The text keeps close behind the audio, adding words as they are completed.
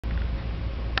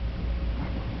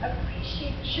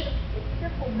appreciation of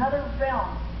just another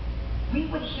realm, we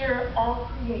would hear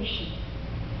all creation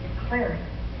declaring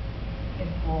His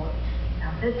glory.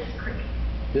 Now this is cricket.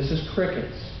 This is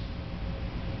crickets.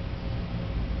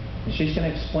 And she's going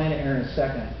to explain it here in a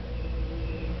second.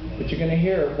 But you're going to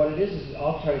hear what it is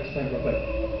I'll try to explain it real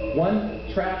quick. One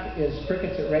track is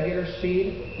crickets at regular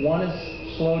speed. One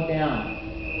is slowed down.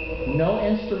 No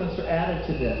instruments are added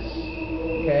to this.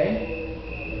 Okay?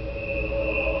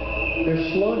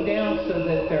 They're slowed down so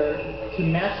that they're to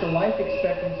match the life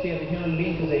expectancy of a human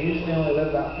being, because they usually only live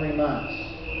about 3 months.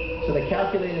 So they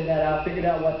calculated that out, figured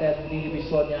out what that needed to be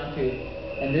slowed down to,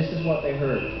 and this is what they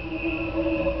heard.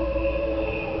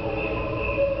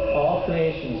 All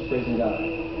creation is praising God.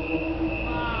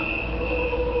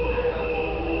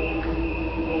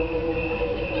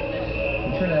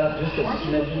 Turn that up just a smidgen. What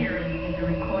you're hearing is a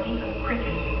recording of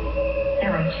crickets.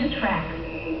 There are 2 tracks.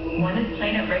 One is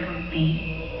played at regular speed,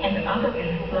 and the other is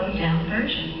a slowed down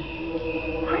version.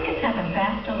 Crickets have a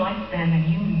faster lifespan than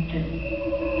humans do.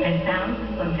 Their sounds are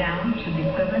slowed down to the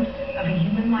equivalent of a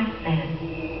human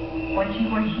lifespan. What you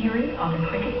are hearing are the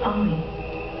crickets only.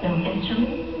 No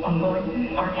instruments or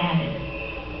voices are added.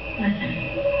 Listen.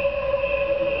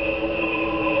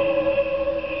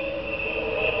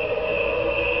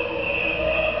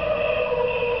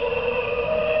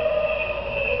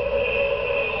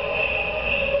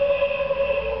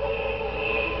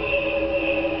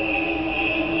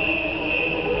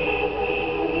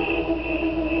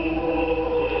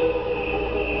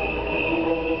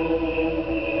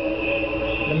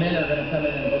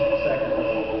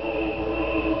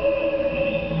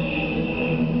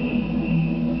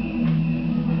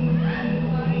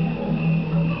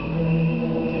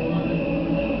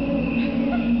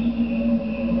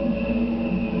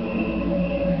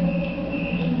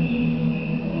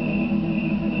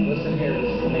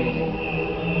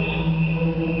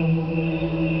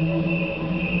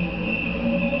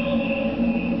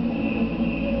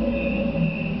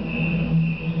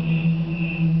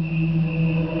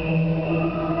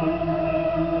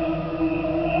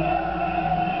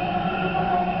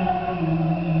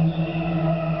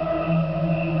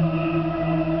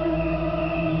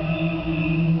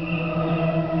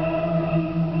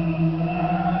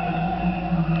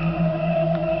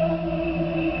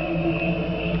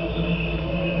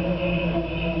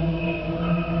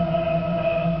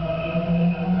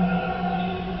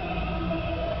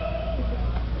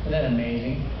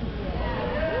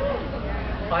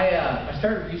 I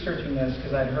started researching this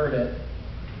because I'd heard it,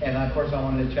 and of course I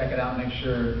wanted to check it out and make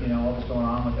sure, what was going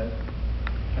on with it.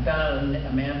 I found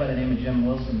out a man by the name of Jim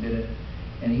Wilson did it,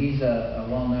 and he's a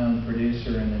well-known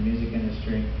producer in the music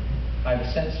industry. I've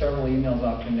sent several emails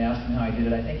off to him to ask him how he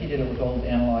did it. I think he did it with old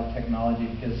analog technology,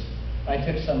 because I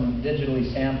took some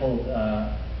digitally sampled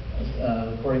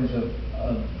recordings of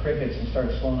crickets and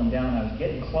started slowing them down. I was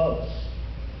getting close.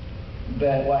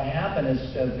 But what happened is,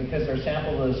 because they're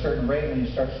sampled at a certain rate, when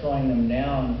you start slowing them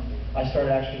down, I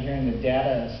started actually hearing the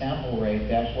data sample rate,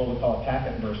 the actual what we call a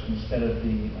packet burst, instead of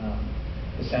the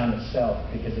sound itself,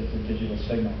 because it's a digital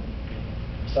signal.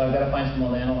 So I've got to find some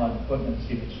old analog equipment to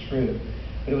see if it's true.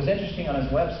 But it was interesting on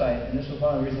his website, and this was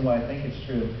one of the reasons why I think it's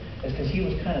true, is because he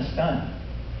was kind of stunned.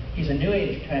 He's a New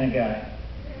Age kind of guy.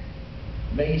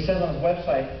 But he says on his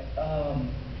website,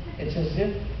 it's as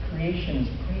if creation is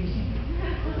praising.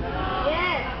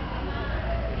 Yes.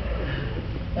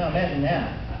 Now imagine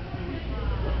that.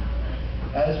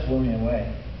 That just blew me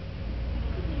away.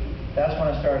 That's when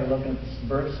I started looking at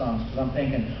bird songs, because I'm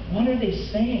thinking, what are they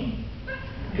saying?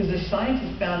 Because the science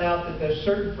has found out that there's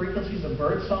certain frequencies of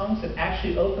bird songs that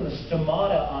actually open the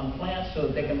stomata on plants so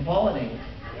that they can pollinate.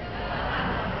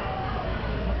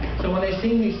 So when they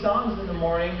sing these songs in the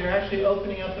morning, they're actually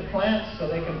opening up the plants so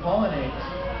they can pollinate.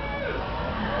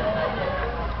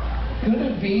 Could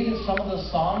it be that some of the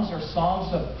songs are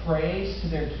songs of praise to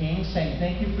their king, saying,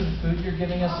 thank you for the food you're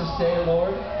giving us this day,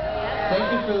 Lord. Thank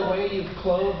you for the way you've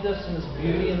clothed us in this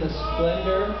beauty and this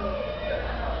splendor.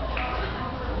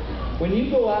 When you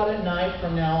go out at night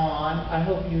from now on, I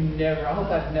hope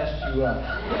I've messed you up.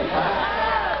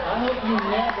 I hope you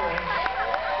never...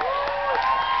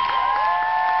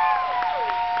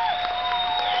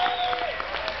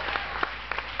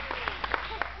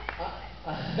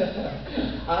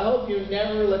 I hope you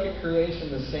never look at creation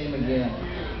the same again.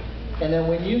 And then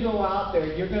when you go out there,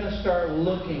 you're going to start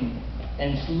looking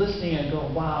and listening and go,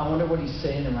 wow, I wonder what he's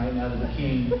saying right now to the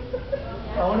king.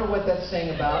 I wonder what that's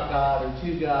saying about God or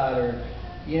to God, or,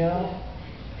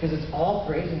 because it's all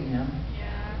praising him.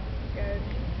 Yeah, good.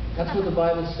 That's what the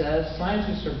Bible says.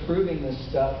 Scientists are proving this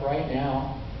stuff right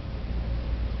now.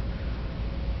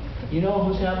 You know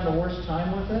who's having the worst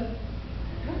time with it?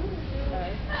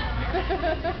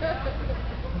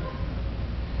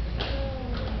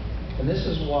 And this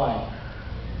is why.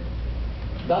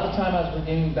 About the time I was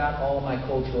bringing back all of my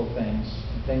cultural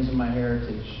things of my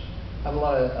heritage. I have a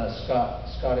lot of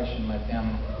Scottish in my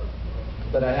family,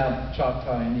 but I have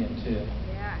Choctaw Indian too,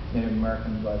 Yeah. Native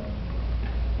American blood.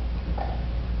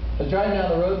 I was driving down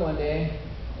the road one day,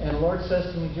 and the Lord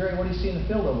says to me, "Jerry, what do you see in the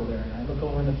field over there?" And I look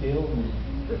over in the field, and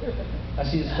I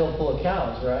see this field full of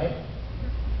cows, right?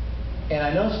 And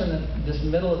I noticed in this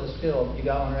middle of this field, you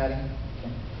got one ready?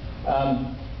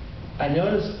 Okay. I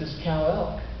noticed this cow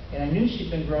elk, and I knew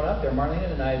she'd been growing up there.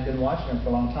 Marlena and I had been watching her for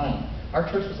a long time. Our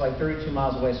church was like 32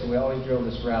 miles away, so we always drove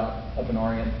this route up in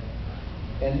Oregon.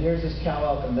 And here's this cow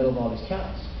elk in the middle of all these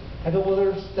cows. I go, "Well,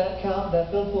 there's that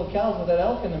field full of cows with that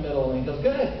elk in the middle." And he goes,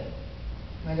 "Good."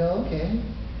 And I go, "Okay.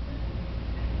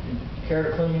 Care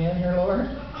to clue me in here, Lord?"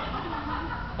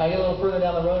 I get a little further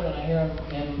down the road, and I hear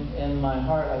him in my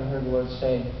heart, I heard the Lord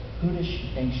say, "Who does she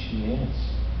think she is?"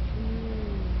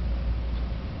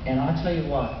 And I'll tell you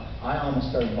what, I almost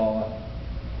started bawling.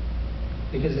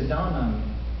 Because it dawned on me.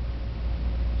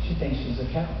 She thinks she's a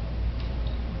cow.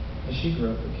 And she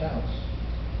grew up with cows.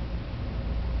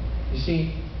 You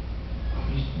see,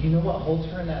 you know what holds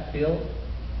her in that field?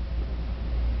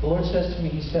 The Lord says to me,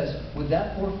 He says, would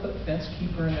that 4-foot fence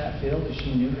keep her in that field if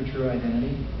she knew her true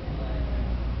identity?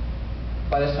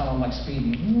 By this time I'm like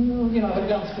speeding. You know, I look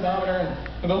down the speedometer and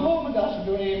I go, "Oh my gosh, I'm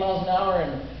doing 80 miles an hour.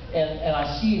 And I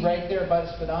see right there by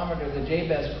the speedometer the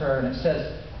Jabez prayer, and it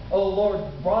says, "Oh Lord,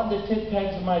 broaden the tent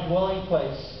pegs of my dwelling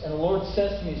place." And the Lord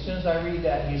says to me, as soon as I read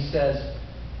that, He says,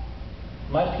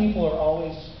 "My people are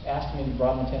always asking me to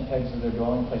broaden the tent pegs of their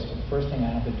dwelling place, but the first thing I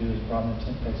have to do is broaden the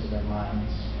tent pegs of their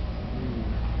minds."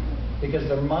 Because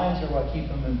their minds are what keep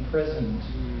them imprisoned.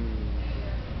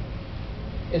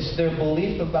 It's their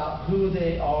belief about who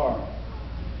they are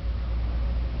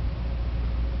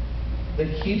that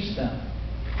keeps them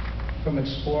from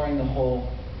exploring the whole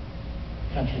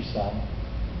countryside,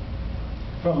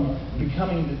 from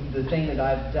becoming the thing that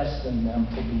I've destined them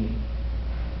to be.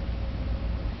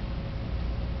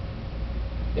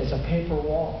 It's a paper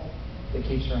wall that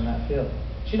keeps her in that field.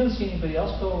 She doesn't see anybody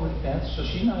else go over the fence, so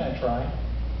she's not going to try.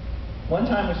 One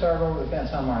time we started over the fence,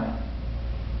 huh, Marnie?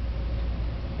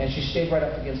 And she stayed right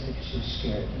up against it because she was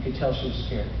scared. You could tell she was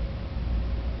scared.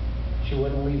 She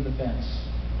wouldn't leave the fence.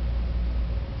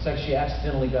 It's like she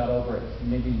accidentally got over it,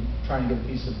 maybe trying to get a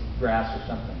piece of grass or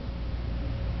something.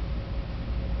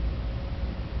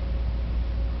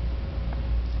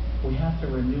 We have to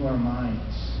renew our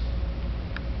minds.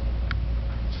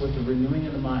 It's with the renewing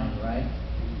of the mind, right?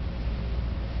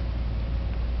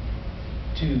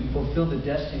 To fulfill the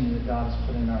destiny that God has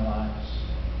put in our lives.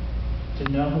 To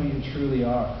know who you truly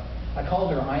are. I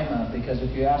called her Ima because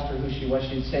if you asked her who she was,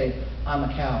 she'd say, "I'm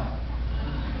a cow."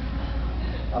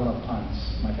 I love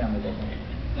puns. My family doesn't.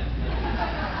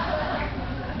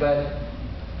 But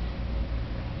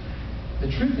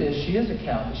the truth is, she is a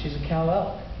cow, but she's a cow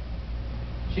elk.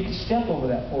 She could step over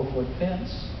that 4-foot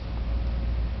fence.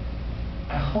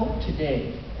 I hope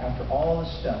today, after all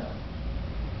this stuff,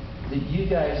 that you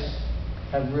guys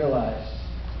have realized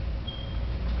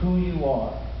who you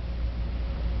are.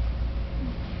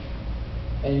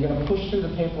 And you're going to push through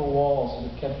the paper walls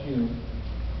that have kept you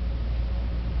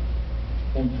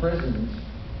imprisoned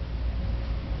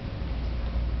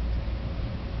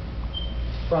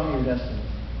from your destiny.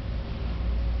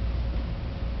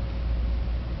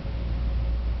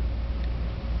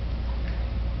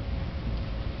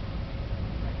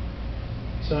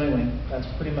 So anyway, that's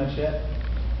pretty much it.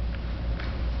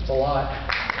 It's a lot.